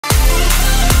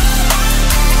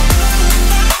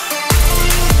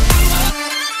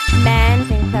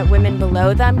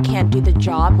below them can't do the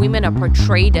job. Women are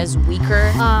portrayed as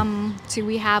weaker. Do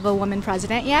we have a woman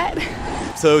president yet?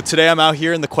 So today I'm out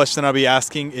here and the question I'll be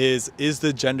asking is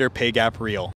the gender pay gap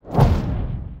real?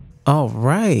 All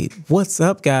right. What's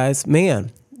up, guys?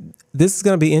 Man, this is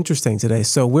going to be interesting today.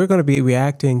 So we're going to be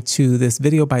reacting to this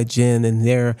video by Jen, and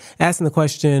they're asking the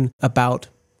question about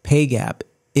pay gap.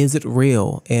 Is it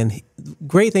real? And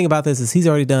great thing about this is he's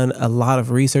already done a lot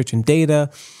of research and data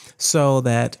so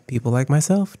that people like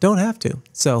myself don't have to.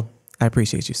 So I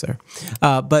appreciate you, sir.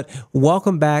 But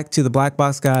welcome back to the Black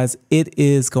Box, guys. It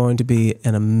is going to be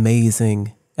an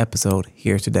amazing episode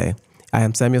here today. I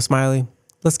am Samuel Smiley.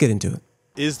 Let's get into it.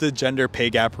 Is the gender pay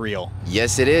gap real?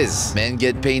 Yes, it is. Men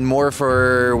get paid more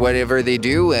for whatever they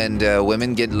do, and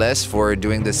women get less for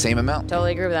doing the same amount.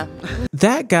 Totally agree with that.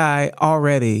 That guy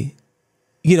already,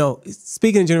 you know,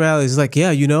 speaking in generalities, he's like, yeah,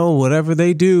 you know, whatever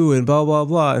they do and blah, blah,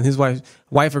 blah. And his wife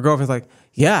or girlfriend's like,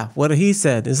 yeah, what he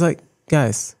said. It's like,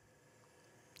 guys,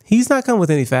 he's not coming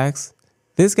with any facts.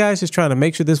 This guy's just trying to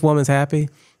make sure this woman's happy,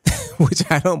 which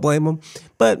I don't blame him.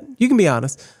 But you can be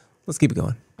honest. Let's keep it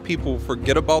going. People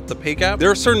forget about the pay gap. There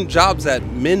are certain jobs that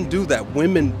men do that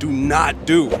women do not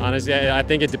do. Honestly, I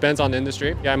think it depends on the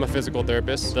industry. Yeah, I'm a physical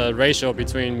therapist. The ratio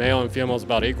between male and female is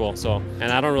about equal. And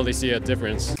I don't really see a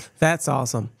difference. That's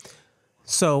awesome.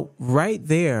 So right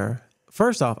there,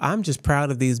 first off, I'm just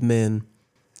proud of these men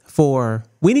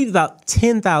we need about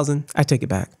 10,000. I take it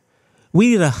back. We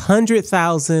need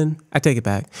 100,000. I take it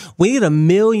back. We need 1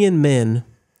 million men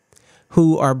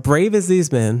who are brave as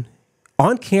these men,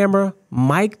 on camera,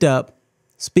 mic'd up,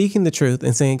 speaking the truth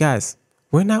and saying, guys,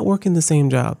 we're not working the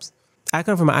same jobs. I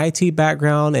come from an IT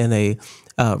background and a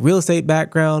real estate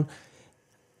background.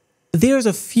 There's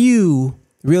a few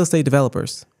real estate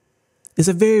developers. It's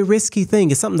a very risky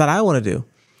thing. It's something that I want to do.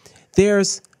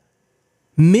 There's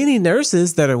many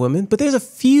nurses that are women, but there's a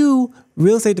few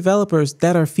real estate developers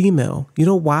that are female. You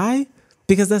know why?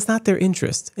 Because that's not their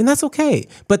interest. And that's okay.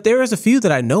 But there is a few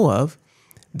that I know of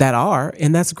that are,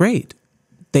 and that's great.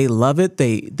 They love it.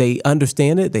 They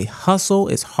understand it. They hustle.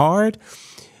 It's hard.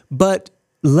 But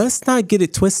let's not get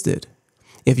it twisted.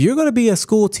 If you're going to be a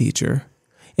school teacher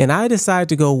and I decide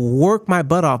to go work my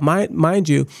butt off, mind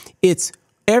you,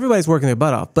 everybody's working their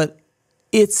butt off, but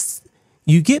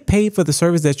you get paid for the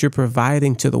service that you're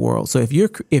providing to the world. So if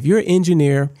you're an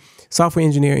engineer, software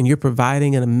engineer, and you're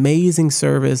providing an amazing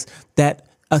service that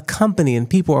a company and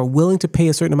people are willing to pay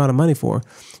a certain amount of money for,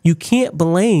 you can't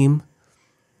blame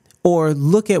or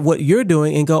look at what you're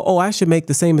doing and go, oh, I should make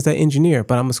the same as that engineer,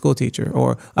 but I'm a school teacher,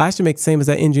 or I should make the same as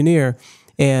that engineer,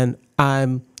 and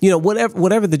I'm,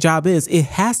 whatever the job is, it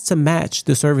has to match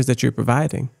the service that you're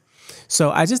providing. So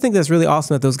I just think that's really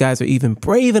awesome that those guys are even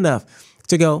brave enough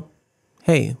to go,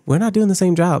 hey, we're not doing the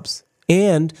same jobs.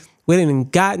 And we haven't even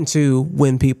gotten to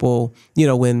when people,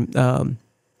 when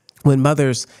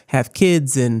mothers have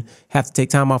kids and have to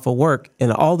take time off of work,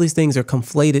 and all these things are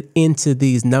conflated into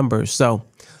these numbers. So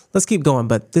let's keep going,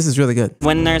 but this is really good.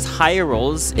 When there's higher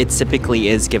roles, it typically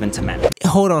is given to men.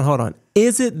 Hold on.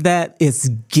 Is it that it's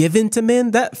given to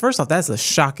men? First off, that's a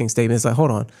shocking statement. It's like,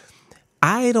 hold on.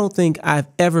 I don't think I've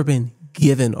ever been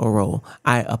given a role.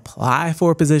 I apply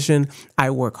for a position. I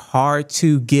work hard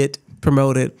to get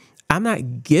promoted. I'm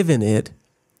not given it,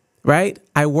 right?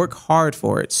 I work hard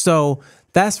for it. So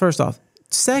that's first off.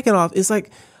 Second off, it's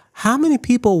like, how many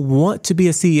people want to be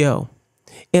a CEO?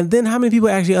 And then how many people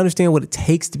actually understand what it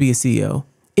takes to be a CEO?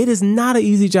 It is not an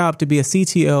easy job to be a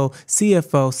CTO,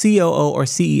 CFO, COO, or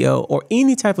CEO, or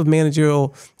any type of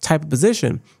managerial type of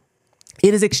position.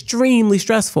 It is extremely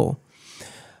stressful.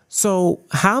 So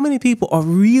how many people are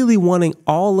really wanting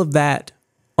all of that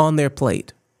on their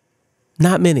plate?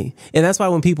 Not many. And that's why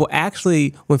when females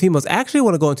actually want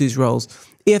to go into these roles,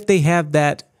 if they have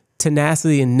that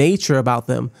tenacity and nature about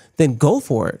them, then go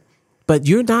for it. But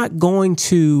you're not going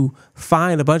to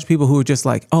find a bunch of people who are just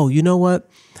like, oh, you know what?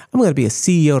 I'm going to be a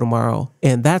CEO tomorrow.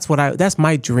 And that's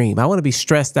my dream. I want to be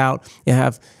stressed out and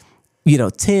have,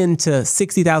 10 to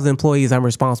 60,000 employees I'm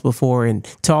responsible for, and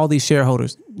to all these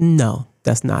shareholders. No,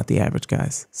 that's not the average,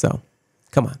 guys. So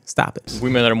come on, stop it.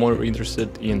 Women are more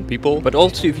interested in people, but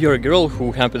also if you're a girl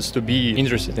who happens to be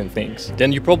interested in things,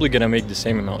 then you're probably gonna make the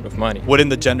same amount of money. Wouldn't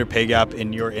the gender pay gap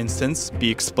in your instance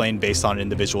be explained based on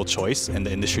individual choice and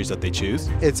the industries that they choose?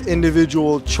 It's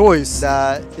individual choice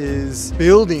that is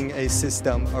building a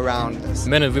system around this.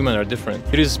 Men and women are different.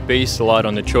 It is based a lot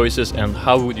on the choices and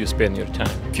how would you spend your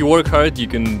time. If you work hard, you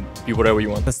can be whatever you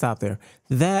want. Let's stop there.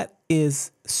 That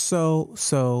is so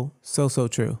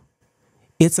true.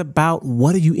 It's about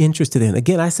what are you interested in?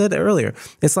 Again, I said it earlier.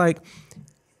 It's like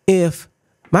if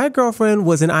my girlfriend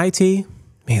was in IT,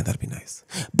 Man, that'd be nice.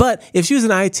 But if she was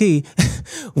in IT,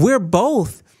 we're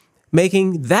both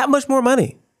making that much more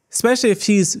money, especially if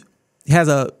has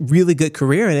a really good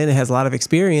career in it and has a lot of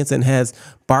experience and has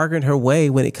bargained her way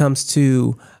when it comes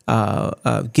to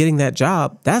getting that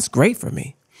job. That's great for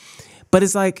me. But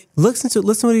it's like, listen to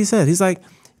what he said. He's like,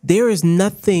 there is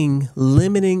nothing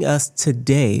limiting us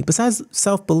today besides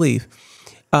self-belief.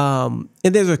 And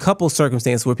there's a couple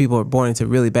circumstances where people are born into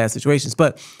really bad situations.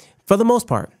 But for the most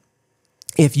part,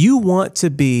 if you want to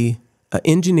be an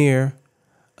engineer,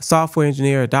 a software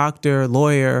engineer, a doctor,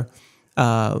 lawyer,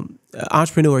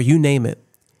 entrepreneur, you name it,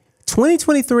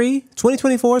 2023,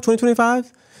 2024,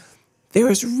 2025, there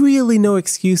is really no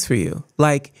excuse for you.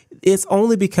 Like, it's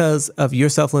only because of your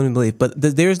self-limiting belief, but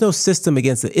there's no system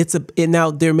against it.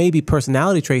 Now, there may be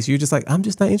personality traits. You're just like, I'm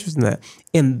just not interested in that.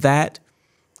 And that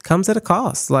comes at a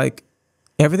cost. Like,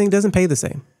 everything doesn't pay the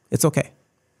same. It's okay.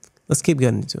 Let's keep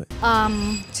getting into it.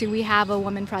 Do we have a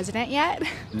woman president yet?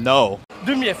 No.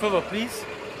 Do me a favor, please.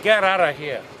 Get out of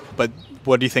here. But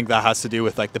what do you think that has to do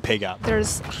with like the pay gap?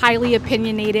 There's highly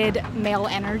opinionated male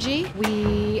energy.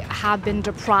 We have been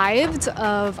deprived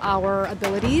of our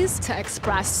abilities to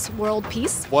express world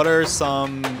peace. What are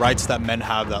some rights that men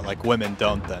have that like women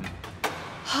don't then?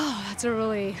 Oh, that's a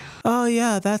really... Oh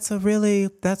yeah, that's a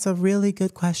really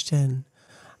good question.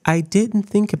 I didn't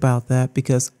think about that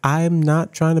because I'm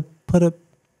not trying to put a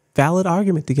valid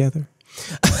argument together.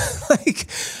 Like,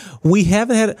 we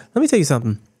haven't had, let me tell you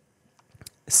something.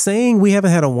 Saying we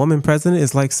haven't had a woman president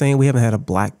is like saying we haven't had a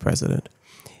black president.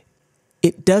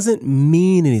 It doesn't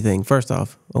mean anything. First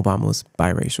off, Obama was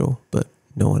biracial, but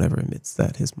no one ever admits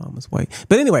that his mom was white.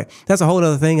 But anyway, that's a whole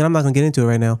other thing, and I'm not going to get into it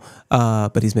right now,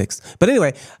 but he's mixed. But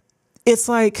anyway, it's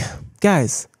like,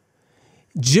 guys,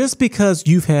 just because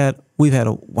we've had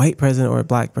a white president or a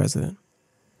black president,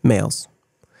 males,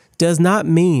 does not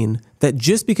mean that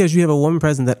just because you have a woman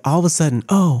president that all of a sudden,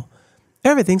 oh,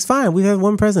 everything's fine. We have a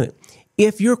woman president.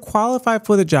 If you're qualified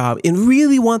for the job and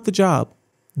really want the job,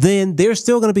 then there's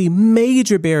still going to be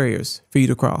major barriers for you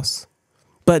to cross.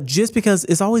 But just because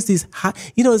it's always these high,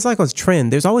 it's like a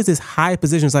trend. There's always this high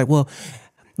positions like, well,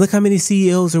 look how many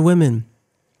CEOs are women.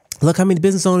 Look how many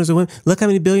business owners are women. Look how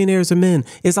many billionaires are men.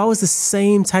 It's always the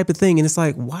same type of thing. And it's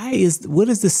like, what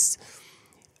is this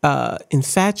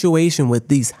infatuation with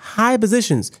these high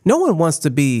positions? No one wants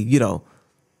to be,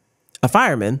 a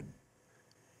fireman,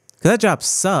 because that job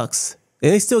sucks.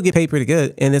 And they still get paid pretty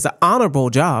good. And it's an honorable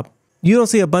job. You don't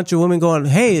see a bunch of women going,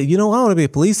 hey, I want to be a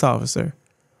police officer.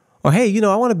 Or, hey,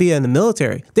 I want to be in the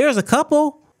military. There's a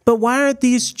couple, but why aren't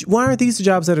these the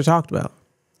jobs that are talked about?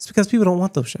 It's because people don't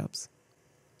want those jobs.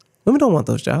 Women don't want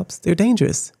those jobs. They're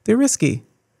dangerous. They're risky.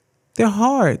 They're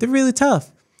hard. They're really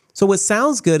tough. So what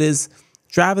sounds good is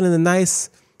driving in a nice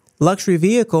luxury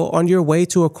vehicle on your way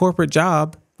to a corporate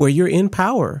job where you're in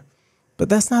power. But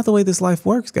that's not the way this life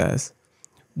works, guys.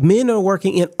 Men are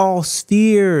working in all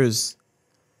spheres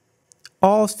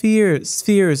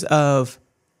of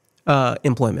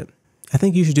employment. I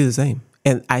think you should do the same.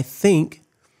 And I think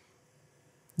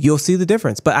you'll see the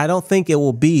difference. But I don't think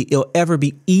it'll ever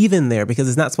be even there, because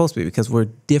it's not supposed to be, because we're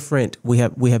different. We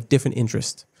have different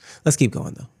interests. Let's keep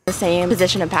going, though. The same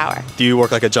position of power. Do you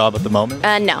work like a job at the moment?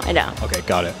 No, I don't. Okay,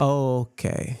 got it.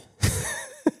 Okay.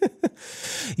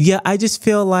 Yeah, I just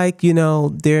feel like,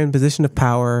 they're in position of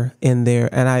power in there,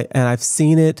 and I've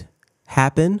seen it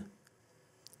happen.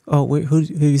 Oh, who have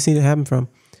you seen it happen from?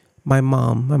 My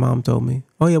mom. My mom told me.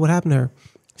 Oh yeah, what happened to her?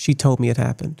 She told me it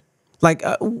happened. Like,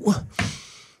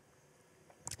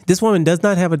 this woman does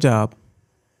not have a job,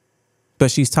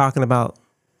 but she's talking about,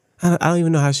 I don't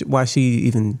even know why she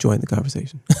even joined the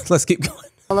conversation. Let's keep going.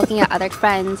 Looking at other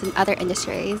friends in other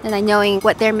industries and then knowing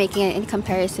what they're making in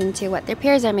comparison to what their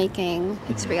peers are making,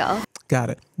 it's real. Got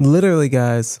it. Literally,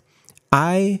 guys,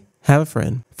 I have a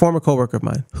friend, former coworker of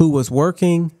mine, who was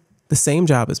working the same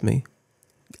job as me,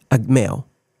 a male.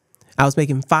 I was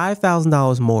making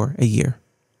 $5,000 more a year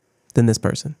than this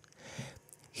person.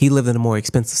 He lived in a more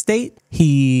expensive state.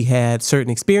 He had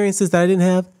certain experiences that I didn't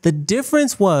have. The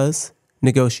difference was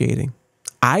negotiating.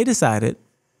 I decided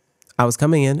I was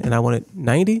coming in and I wanted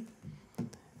 90,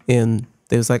 and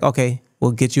they was like, okay,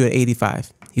 we'll get you at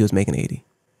 85. He was making 80.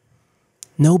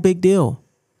 No big deal.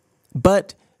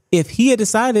 But if he had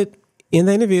decided in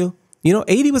the interview,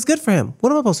 80 was good for him,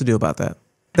 what am I supposed to do about that?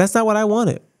 That's not what I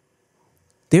wanted.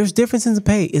 There's differences in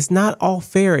pay. It's not all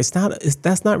fair.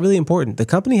 That's not really important. The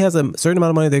company has a certain amount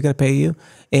of money they're going to pay you,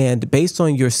 and based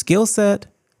on your skill set,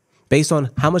 based on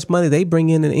how much money they bring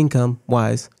in income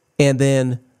wise, and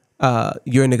then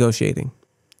you're negotiating.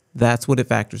 That's what it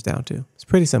factors down to. It's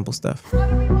pretty simple stuff. What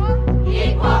do we want?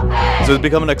 So it's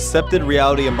become an accepted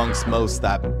reality amongst most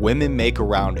that women make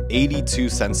around 82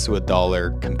 cents to a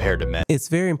dollar compared to men. It's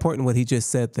very important what he just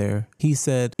said there. He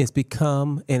said it's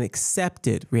become an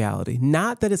accepted reality.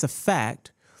 Not that it's a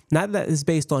fact, not that it's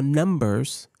based on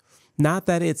numbers, not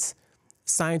that it's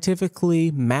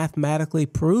scientifically, mathematically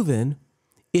proven.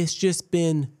 It's just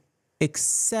been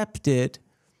accepted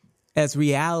as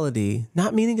reality,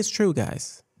 not meaning it's true,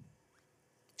 guys.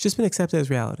 It's just been accepted as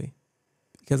reality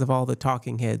because of all the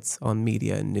talking heads on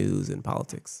media and news and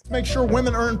politics. Make sure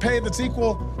women earn pay that's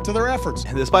equal to their efforts.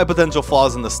 And despite potential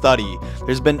flaws in the study,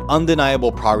 there's been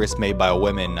undeniable progress made by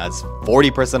women, as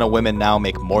 40% of women now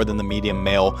make more than the median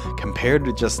male compared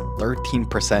to just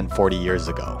 13% 40 years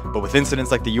ago. But with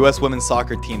incidents like the US women's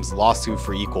soccer team's lawsuit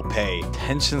for equal pay,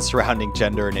 tensions surrounding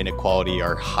gender and inequality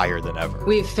are higher than ever.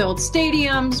 We've filled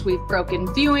stadiums, we've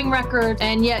broken viewing records,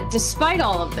 and yet despite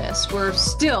all of this, we're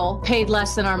still paid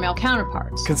less than our male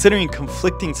counterparts. Considering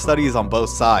conflicting studies on both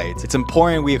sides, it's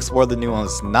important we explore the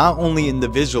nuance not only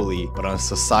individually, but on a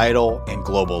societal and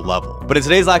global level. But in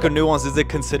today's lack of nuance, is it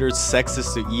considered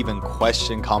sexist to even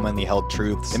question commonly held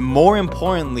truths? And more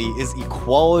importantly, is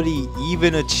equality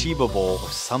even achievable or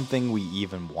something we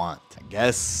even want? I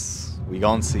guess we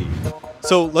gon' see.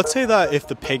 So let's say that if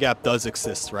the pay gap does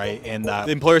exist, right, and that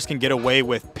employers can get away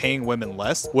with paying women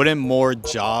less, wouldn't more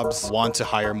jobs want to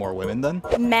hire more women then?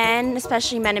 Men,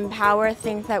 especially men in power,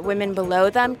 think that women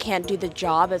below them can't do the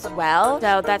job as well.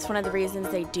 So that's one of the reasons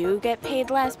they do get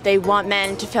paid less. They want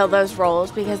men to fill those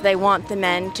roles because they want the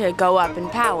men to go up in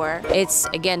power. It's,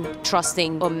 again,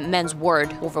 trusting men's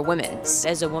word over women's.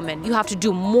 As a woman, you have to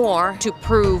do more to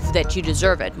prove that you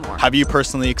deserve it more. Have you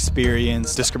personally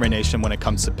experienced discrimination when it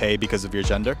comes to pay because of your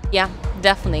gender? Yeah,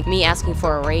 definitely. Me asking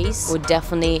for a raise would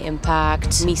definitely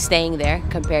impact me staying there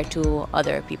compared to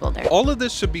other people there. All of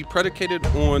this should be predicated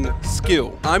on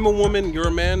skill. I'm a woman, you're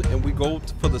a man, and we go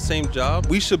for the same job.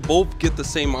 We should both get the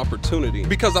same opportunity.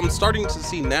 Because I'm starting to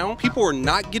see now, people are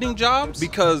not getting jobs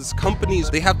because companies,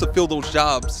 they have to fill those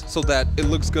jobs so that it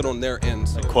looks good on their end.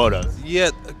 So, like quota.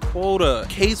 Yeah, quota.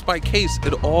 Case by case,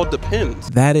 it all depends.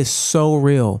 That is so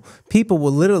real. People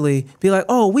will literally be like,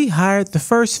 oh, we hired the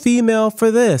first female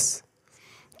for this,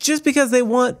 just because they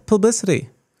want publicity.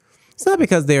 It's not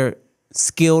because they're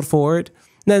skilled for it.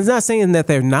 Now, it's not saying that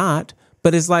they're not,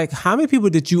 but it's like, how many people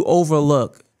did you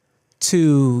overlook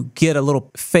to get a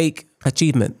little fake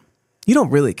achievement? You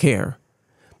don't really care.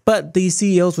 But these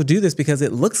CEOs will do this because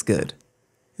it looks good.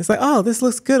 It's like, oh, this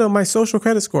looks good on my social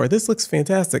credit score. This looks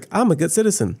fantastic. I'm a good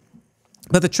citizen.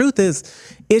 But the truth is,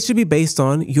 it should be based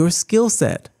on your skill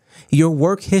set, your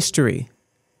work history.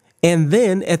 And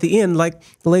then at the end, like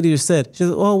the lady just said, she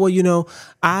said, oh, well, you know,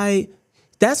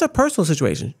 that's a personal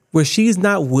situation where she's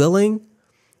not willing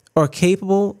or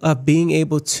capable of being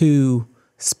able to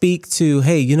speak to,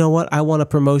 hey, you know what? I want a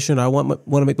promotion. I want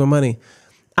to make more money.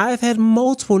 I've had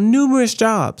numerous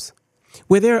jobs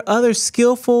where there are other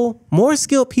skillful, more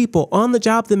skilled people on the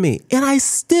job than me. And I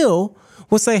still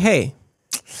will say, hey,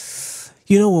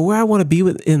 you know, where I want to be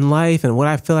in life and what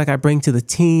I feel like I bring to the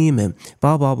team and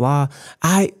blah, blah, blah.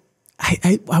 I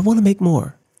want to make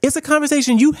more. It's a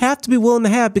conversation you have to be willing to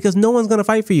have because no one's going to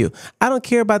fight for you. I don't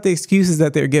care about the excuses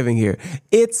that they're giving here.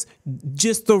 It's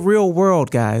just the real world,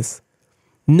 guys.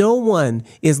 No one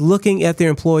is looking at their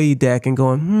employee deck and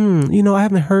going, you know, I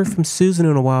haven't heard from Susan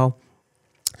in a while.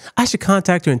 I should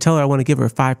contact her and tell her I want to give her a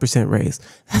 5% raise.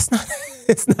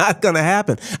 It's not going to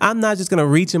happen. I'm not just going to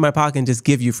reach in my pocket and just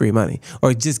give you free money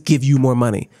or just give you more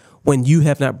money when you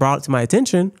have not brought it to my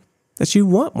attention that you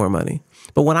want more money.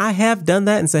 But when I have done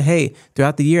that and say, hey,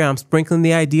 throughout the year, I'm sprinkling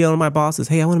the idea on my bosses.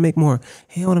 Hey, I want to make more.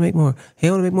 Hey, I want to make more. Hey,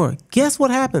 I want to make more. Guess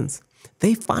what happens?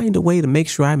 They find a way to make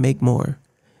sure I make more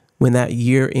when that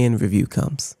year-end review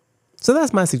comes. So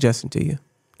that's my suggestion to you.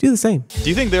 Do the same. Do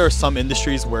you think there are some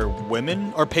industries where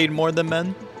women are paid more than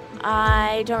men?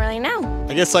 I don't really know.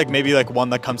 I guess like maybe like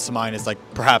one that comes to mind is like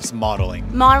perhaps modeling.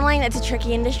 Modeling, it's a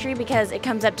tricky industry because it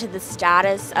comes up to the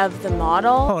status of the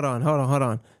model. Hold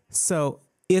on. So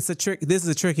this is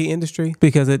a tricky industry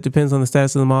because it depends on the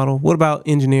status of the model. What about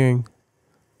engineering?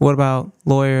 What about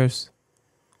lawyers?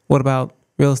 What about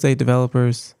real estate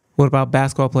developers? What about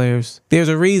basketball players? There's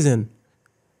a reason.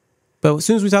 But as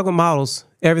soon as we talk about models,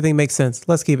 everything makes sense.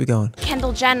 Let's keep it going.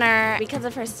 Kendall Jenner, because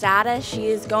of her status, she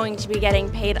is going to be getting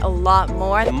paid a lot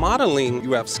more. Modeling,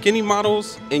 you have skinny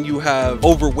models and you have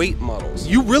overweight models.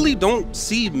 You really don't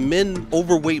see men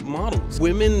overweight models.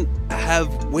 Women have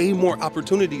way more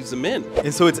opportunities than men.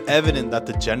 And so it's evident that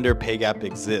the gender pay gap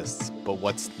exists, but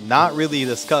what's not really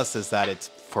discussed is that it's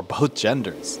for both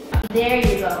genders. There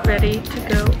you go. Ready to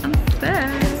go. I'm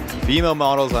set. Female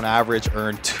models on average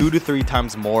earn 2 to 3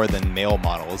 times more than male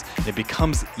models. It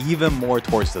becomes even more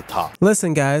towards the top.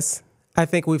 Listen, guys, I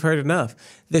think we've heard enough.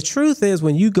 The truth is,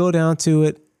 when you go down to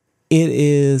it, it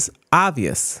is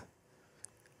obvious.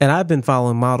 And I've been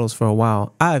following models for a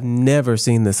while. I've never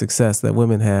seen the success that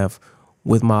women have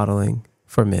with modeling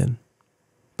for men.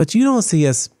 But you don't see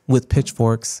us with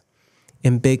pitchforks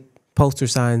and big poster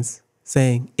signs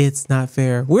saying it's not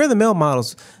fair. Where the male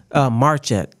models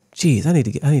march at? Geez, I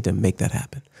need to make that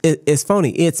happen. It's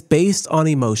phony. It's based on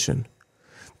emotion.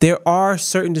 There are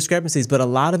certain discrepancies, but a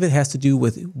lot of it has to do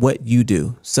with what you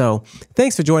do. So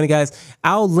thanks for joining, guys.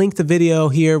 I'll link the video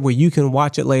here where you can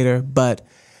watch it later. But,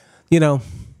 you know,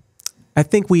 I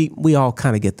think we all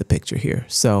kind of get the picture here.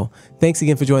 So thanks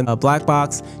again for joining Black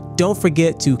Box. Don't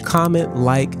forget to comment,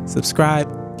 like, subscribe,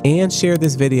 and share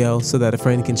this video so that a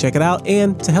friend can check it out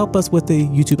and to help us with the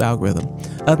YouTube algorithm.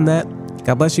 Other than that,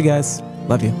 God bless you guys.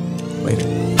 Love you.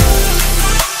 Later.